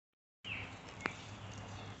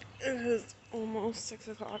It is almost 6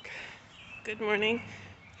 o'clock. Good morning.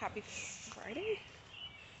 Happy Friday?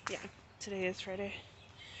 Yeah, today is Friday.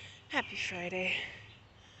 Happy Friday.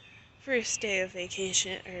 First day of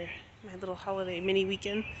vacation, or my little holiday mini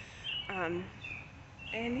weekend. Um,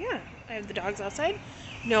 and yeah, I have the dogs outside.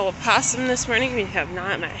 No opossum this morning. We have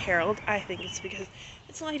not met Harold. I think it's because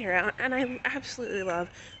it's lighter out, and I absolutely love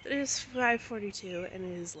that it is 5:42 and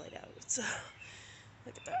it is light out. So,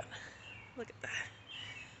 look at that. Look at that.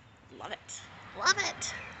 Love it. Love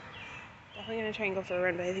it. Definitely gonna try and go for a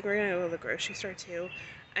run, but I think we're gonna go to the grocery store too.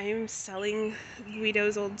 I'm selling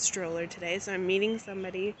Guido's old stroller today, so I'm meeting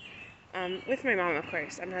somebody, with my mom, of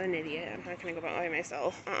course. I'm not an idiot. I'm not gonna go by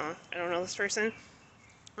myself. I don't know this person.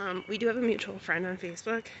 We do have a mutual friend on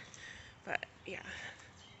Facebook, but yeah,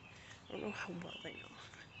 I don't know how well they know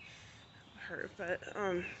her, but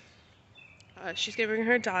she's gonna bring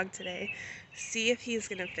her dog today, see if he's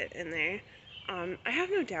gonna fit in there. I have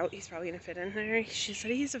no doubt he's probably gonna fit in there. She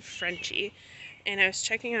said he's a Frenchie, and I was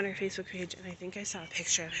checking on her Facebook page, and I think I saw a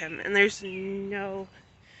picture of him, and there's no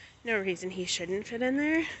reason he shouldn't fit in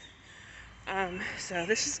there. So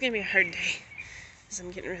this is gonna be a hard day, because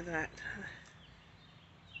I'm getting rid of that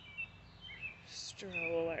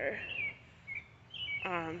stroller.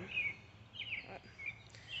 But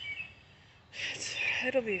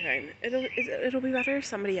it'll be fine. It'll be better if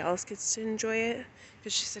somebody else gets to enjoy it,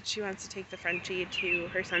 because she said she wants to take the Frenchie to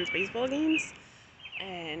her son's baseball games,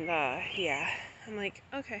 and yeah, I'm like,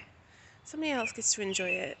 okay, somebody else gets to enjoy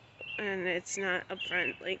it, and it's not up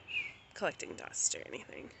front like collecting dust or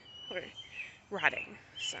anything or rotting.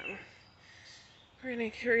 So we're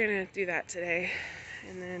gonna do that today,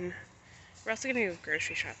 and then we're also gonna go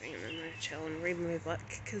grocery shopping, and then I'm gonna chill and read my book,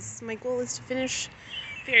 because my goal is to finish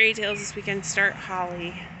Fairy Tales this weekend, start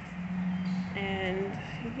Holly, and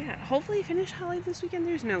yeah, hopefully finish Holly this weekend.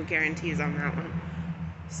 There's no guarantees on that one,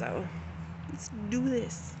 so let's do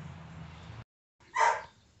this.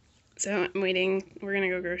 So I'm waiting. We're gonna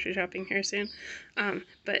go grocery shopping here soon.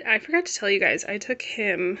 But I forgot to tell you guys, I took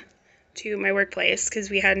him to my workplace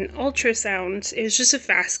because we had an ultrasound. It was just a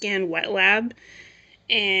fast scan wet lab,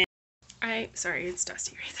 and sorry, it's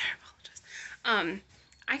dusty right there. I apologize.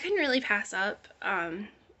 I couldn't really pass up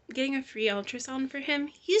getting a free ultrasound for him.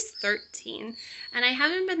 He's 13, and I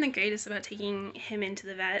haven't been the greatest about taking him into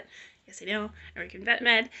the vet. Yes, I know. I work in vet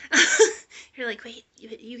med. You're like, wait,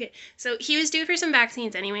 you get. So he was due for some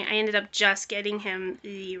vaccines anyway. I ended up just getting him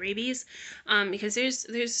the rabies, because there's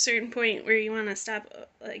a certain point where you want to stop.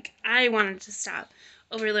 Like, I wanted to stop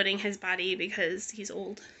overloading his body because he's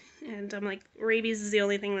old, and I'm like, rabies is the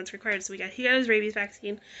only thing that's required. So he got his rabies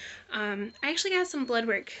vaccine. I actually got some blood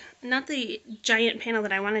work, not the giant panel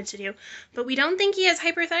that I wanted to do, but we don't think he has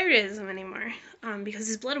hyperthyroidism anymore, because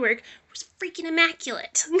his blood work was freaking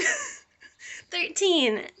immaculate.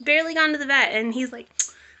 13, barely gone to the vet, and he's like,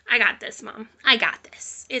 I got this, Mom. I got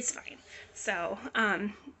this. It's fine. So, the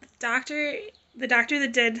doctor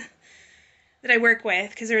that I work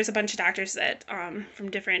with, because there was a bunch of doctors that, from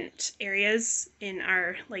different areas in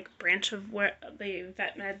our, like, branch of the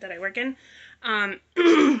vet med that I work in, and,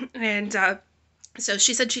 so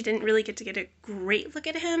she said she didn't really get to get a great look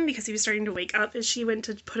at him because he was starting to wake up as she went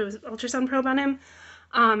to put an ultrasound probe on him.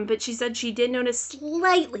 But she said she did notice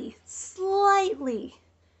slightly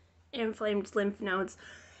inflamed lymph nodes.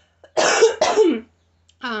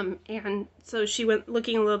 And so she went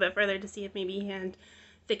looking a little bit further to see if maybe he had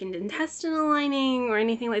thickened intestinal lining or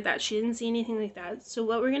anything like that. She didn't see anything like that. So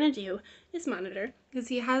what we're gonna do is monitor, because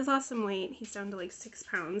he has lost some weight. He's down to like 6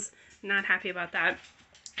 pounds. Not happy about that.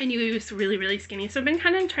 I knew he was really, really skinny. So I've been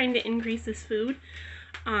kind of trying to increase his food.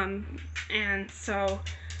 And so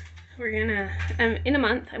we're gonna, in a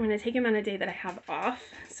month, I'm gonna take him on a day that I have off,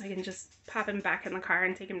 so I can just pop him back in the car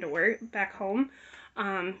and take him to work, back home,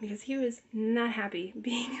 because he was not happy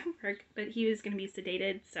being at work, but he was gonna be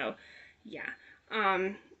sedated, so yeah.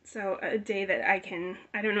 So a day that I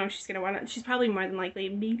don't know if she's gonna wanna, she's probably more than likely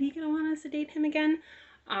maybe gonna wanna sedate him again,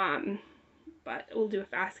 but we'll do a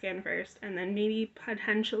fast scan first, and then maybe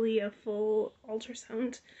potentially a full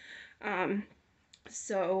ultrasound.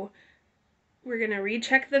 So we're going to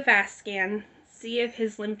recheck the fast scan, see if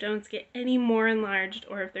his lymph nodes get any more enlarged,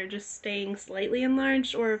 or if they're just staying slightly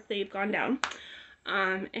enlarged, or if they've gone down.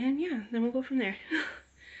 And yeah, then we'll go from there.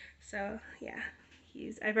 So yeah,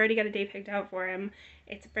 I've already got a day picked out for him.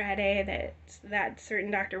 It's Friday that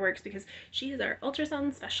certain doctor works, because she is our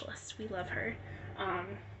ultrasound specialist. We love her.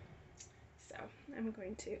 So I'm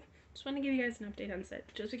going to just want to give you guys an update on Sid,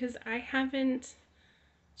 just because I haven't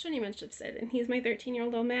shown you much of Sid, and he's my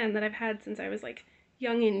 13-year-old old man that I've had since I was like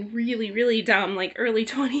young and really, really dumb, like early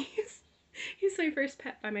 20s. He's my first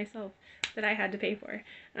pet by myself that I had to pay for.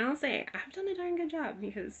 And I'll say, I've done a darn good job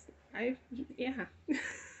because yeah.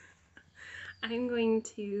 I'm going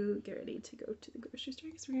to get ready to go to the grocery store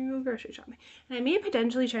because we're going to go grocery shopping. And I may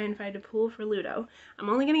potentially try and find a pool for Ludo. I'm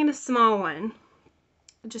only going to get a small one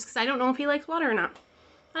just because I don't know if he likes water or not.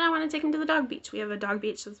 And I want to take him to the dog beach. We have a dog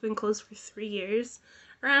beach that's been closed for 3 years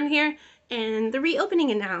around here, and they're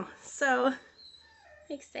reopening it now. So I'm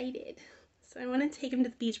excited. So I want to take him to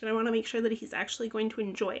the beach, but I want to make sure that he's actually going to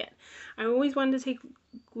enjoy it. I always wanted to take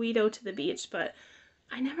Guido to the beach, but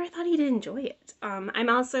I never thought he'd enjoy it.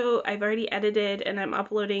 I've already edited and I'm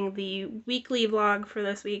uploading the weekly vlog for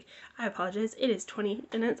this week. I apologize, it is 20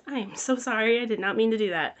 minutes. I am so sorry, I did not mean to do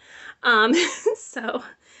that. So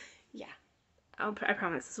yeah, I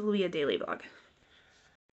promise this will be a daily vlog.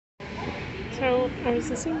 So I was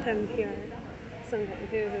listening to NPR sometime,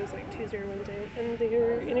 it was like Tuesday or Wednesday, and they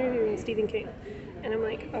were interviewing Stephen King. And I'm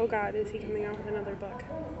like, oh God, is he coming out with another book?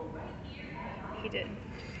 He did.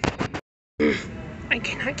 I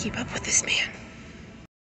cannot keep up with this man.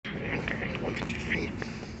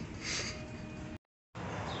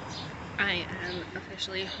 I am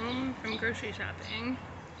officially home from grocery shopping,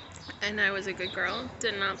 and I was a good girl.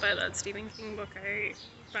 Did not buy that Stephen King book I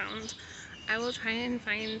found. I will try and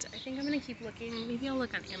find, I think I'm going to keep looking. Maybe I'll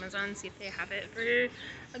look on Amazon, see if they have it for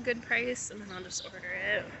a good price, and then I'll just order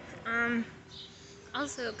it.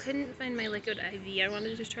 Also, couldn't find my liquid IV I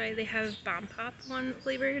wanted to try. They have Bomb Pop one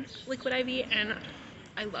flavored liquid IV, and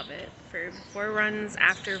I love it for before runs,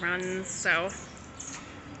 after runs. So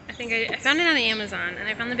I think I found it on Amazon, and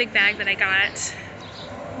I found the big bag that I got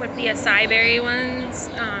with the acai berry ones.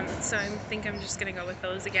 So I think I'm just gonna go with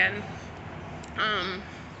those again.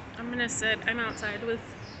 I'm outside with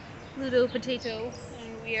Ludo Potato,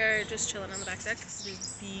 and we are just chilling on the back deck because it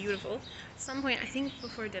is beautiful. At some point, I think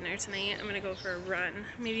before dinner tonight, I'm gonna go for a run.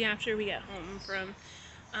 Maybe after we get home from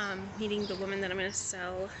meeting the woman that I'm gonna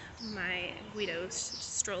sell my Guido's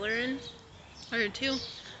stroller in, or two.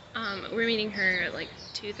 We're meeting her at like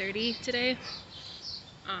 2:30 today.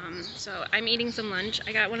 So I'm eating some lunch.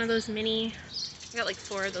 I got one of those I got like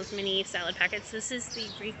 4 of those mini salad packets. This is the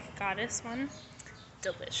Greek goddess one.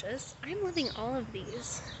 Delicious. I'm loving all of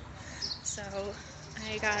these. So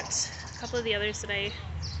I got a couple of the others that I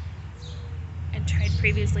had tried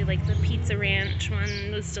previously, like the Pizza Ranch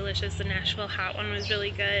one was delicious. The Nashville hot one was really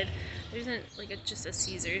good. There isn't like just a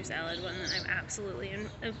Caesar salad one that I'm absolutely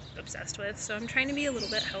obsessed with. So I'm trying to be a little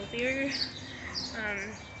bit healthier.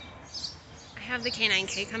 I have the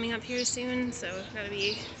K9K coming up here soon, so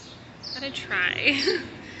gotta try.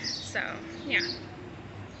 So yeah.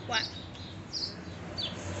 What?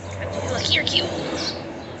 Look, you're cute.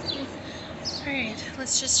 Alright,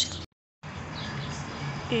 let's just...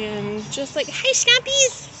 And just like, hi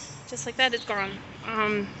Schnappies! Just like that, it's gone.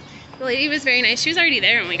 The lady was very nice. She was already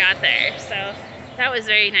there when we got there, so that was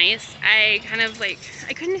very nice. I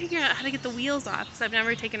couldn't figure out how to get the wheels off because I've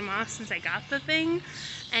never taken them off since I got the thing.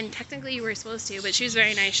 And technically you were supposed to, but she was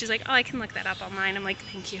very nice. She's like, oh, I can look that up online. I'm like,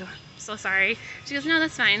 thank you. I'm so sorry. She goes, no,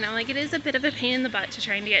 that's fine. I'm like, it is a bit of a pain in the butt to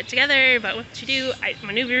trying to get it together, but what you do,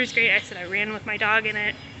 maneuver is great. I said I ran with my dog in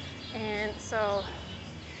it. And so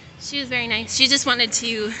she was very nice. She just wanted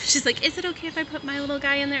to, she's like, is it okay if I put my little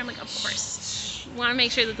guy in there? I'm like, of course. Want to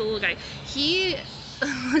make sure that the little guy, he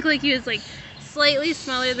looked like he was like slightly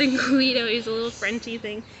smaller than Guido. He's a little Frenchy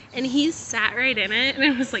thing. And he sat right in it, and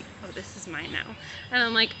I was like, oh, this is mine now. And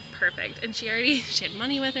I'm like, perfect. And she had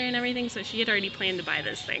money with her and everything, so she had already planned to buy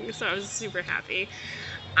this thing, so I was super happy.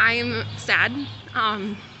 I'm sad.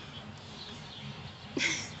 I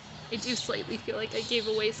do slightly feel like I gave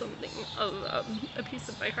away something of a piece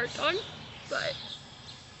of my heart dog, but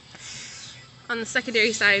on the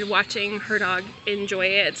secondary side, watching her dog enjoy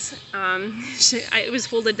it, it was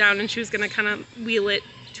folded down and she was gonna kind of wheel it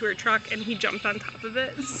to her truck, and he jumped on top of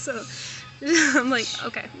it. So I'm like,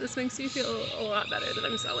 okay, this makes me feel a lot better that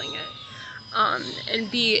I'm selling it. And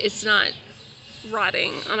B, it's not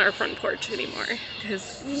rotting on our front porch anymore,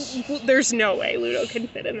 because there's no way Ludo can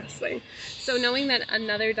fit in this thing. So knowing that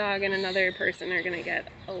another dog and another person are gonna get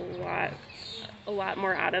a lot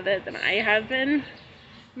more out of it than I have been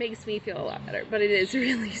makes me feel a lot better. But it is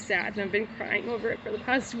really sad, and I've been crying over it for the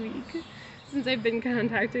past week since I've been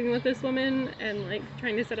contacting with this woman and like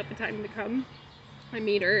trying to set up a time to come. I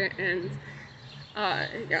meet her, and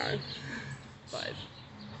yeah, but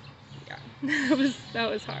yeah, that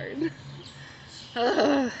was hard.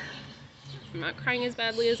 I'm not crying as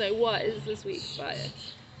badly as I was this week, but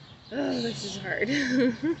this is hard.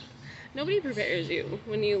 Nobody prepares you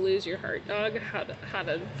when you lose your heart dog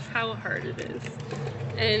how hard it is.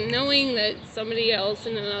 And knowing that somebody else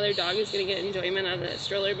and another dog is gonna get enjoyment out of that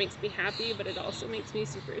stroller makes me happy, but it also makes me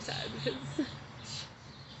super sad because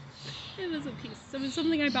it was a piece. It was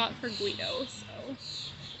something I bought for Guido, so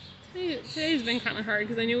today's been kind of hard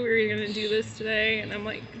because I knew we were gonna do this today, and I'm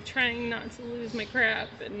like trying not to lose my crap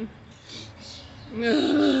and.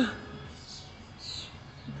 Yeah.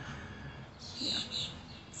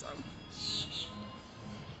 So.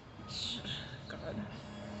 God.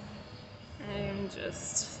 I'm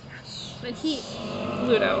just. But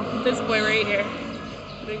Ludo, this boy right here,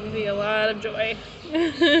 brings me a lot of joy.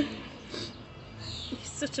 He's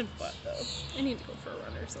such a butt though. I need to go for a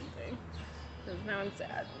run or something. Because now I'm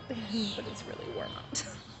sad. But it's really warm out.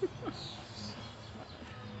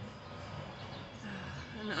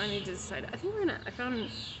 And I need to decide. I think I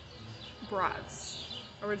found brats.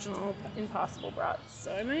 Original Impossible brats.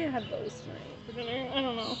 So I might have those tonight for dinner. I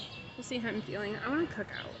don't know. We'll see how I'm feeling. I want to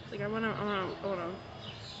cook out. Like I want to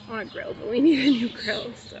grill, but we need a new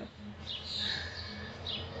grill, so.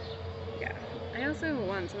 Yeah. I also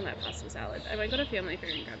want some of that pasta salad. I might go to Family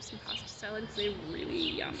Fare and grab some pasta salad because they have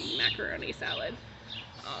really yummy macaroni salad.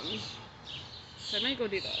 So I might go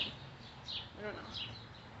do that. I don't know.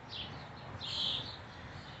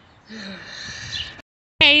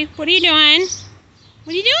 Hey, what are you doing?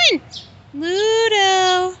 What are you doing?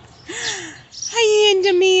 Ludo! Hi, in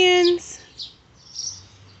demands.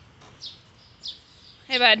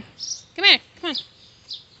 Hey, bud. Come here. Come on.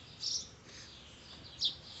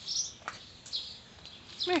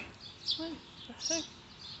 Come here. What the heck?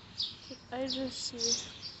 Did I just see?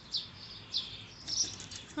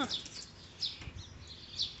 Huh.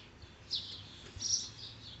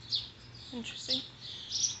 Interesting.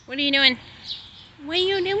 What are you doing? What are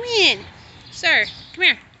you doing? Sir, come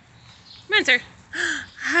here. Come on, sir.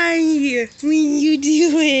 Hi. What are you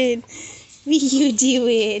doing? What are you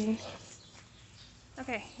doing?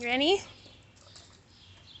 Okay, you ready?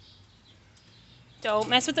 Don't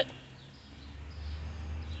mess with it.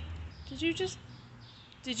 Did you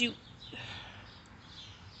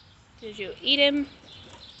eat him?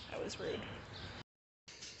 That was rude.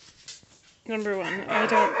 Number one, I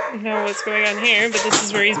don't know what's going on here, but this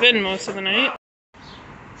is where he's been most of the night.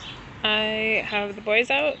 I have the boys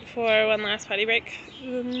out for one last potty break,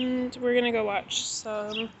 and we're gonna go watch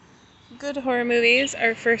some good horror movies,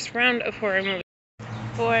 our first round of horror movies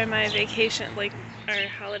for my vacation, like our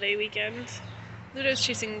holiday weekend. Ludo's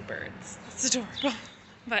chasing birds. That's adorable.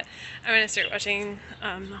 But I'm gonna start watching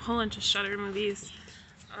a whole bunch of Shudder movies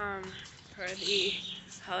for the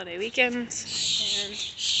holiday weekend, and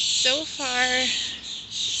so far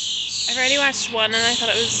I've already watched one and I thought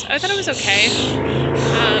it was okay.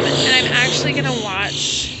 And I'm actually gonna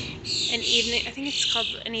watch I think it's called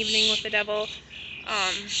An Evening with the Devil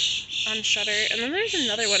on Shudder. And then there's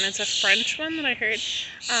another one, it's a French one that I heard.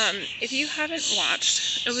 If you haven't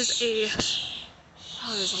watched, it was a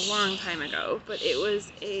long time ago, but it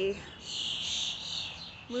was a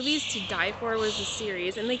Movies to Die For was a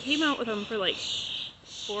series, and they came out with them for like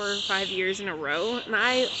 4 or 5 years in a row, and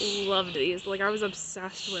I loved these. Like, I was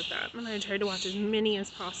obsessed with them, and I tried to watch as many as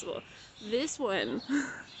possible. This one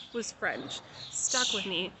was French, stuck with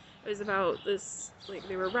me. It was about this, like,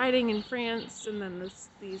 they were riding in France, and then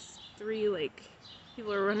these three, like,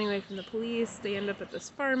 people are running away from the police. They end up at this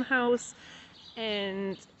farmhouse,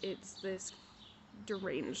 and it's this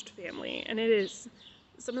deranged family, and it is,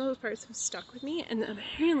 some of those parts have stuck with me, and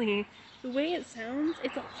apparently the way it sounds,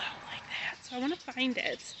 it's a lot like that, so I want to find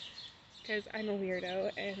it, because I'm a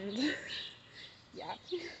weirdo, and yeah,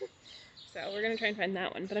 so we're going to try and find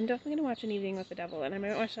that one, but I'm definitely going to watch An Evening with the Devil, and I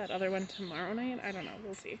might watch that other one tomorrow night, I don't know,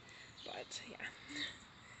 we'll see, but yeah,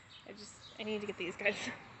 I need to get these guys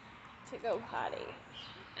to go potty,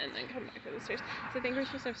 and then come back to the stairs, so I think we're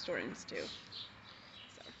supposed to have storms too,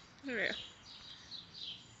 so, there we go.